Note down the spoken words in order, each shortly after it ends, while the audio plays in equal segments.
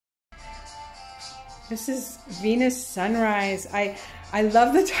This is Venus Sunrise. I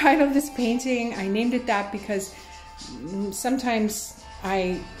love the title of this painting. I named it that because sometimes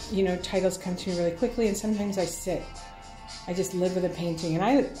titles come to me really quickly, and sometimes I just live with a painting.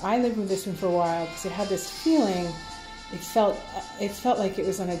 And I lived with this one for a while because it had this feeling. It felt like it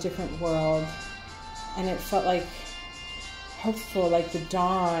was on a different world, and it felt like hopeful, like the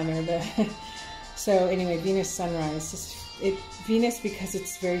dawn or the. So anyway, Venus Sunrise. Venus because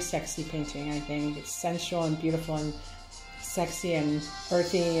it's very sexy painting. I think it's sensual and beautiful and sexy and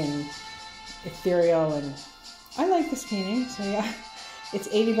earthy and ethereal, and I like this painting. So yeah, it's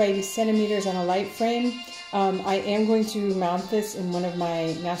 80 by 80 centimeters on a light frame. I am going to mount this in one of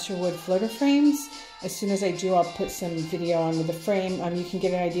my Natural Wood floater frames. As soon as I do, I'll put some video on with the frame. You can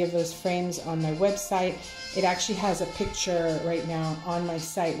get an idea of those frames on my website. It actually has a picture right now on my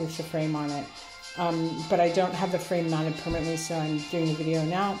site with the frame on it. But I don't have the frame mounted permanently, so I'm doing the video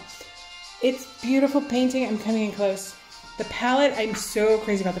now. It's beautiful painting. I'm coming in close. The palette, I'm so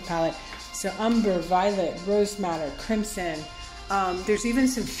crazy about the palette. So umber, violet, rose madder, crimson. There's even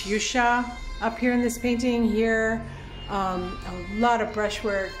some fuchsia up here in this painting here. A lot of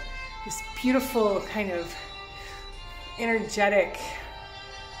brushwork. This beautiful kind of energetic,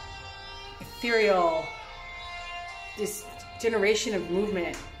 ethereal, this generation of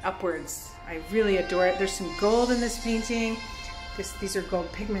movement upwards. I really adore it. There's some gold in this painting. These are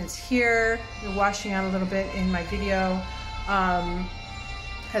gold pigments here. They're washing out a little bit in my video.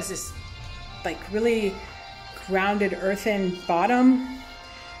 Has this like really grounded earthen bottom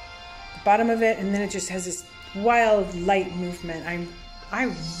of it, and then it just has this wild light movement.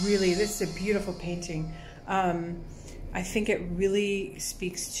 This is a beautiful painting. I think it really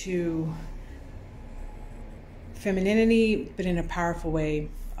speaks to femininity, but in a powerful way.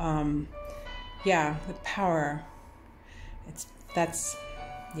 Yeah, the power. That's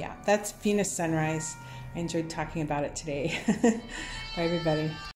Venus Sunrise. I enjoyed talking about it today. Bye, everybody.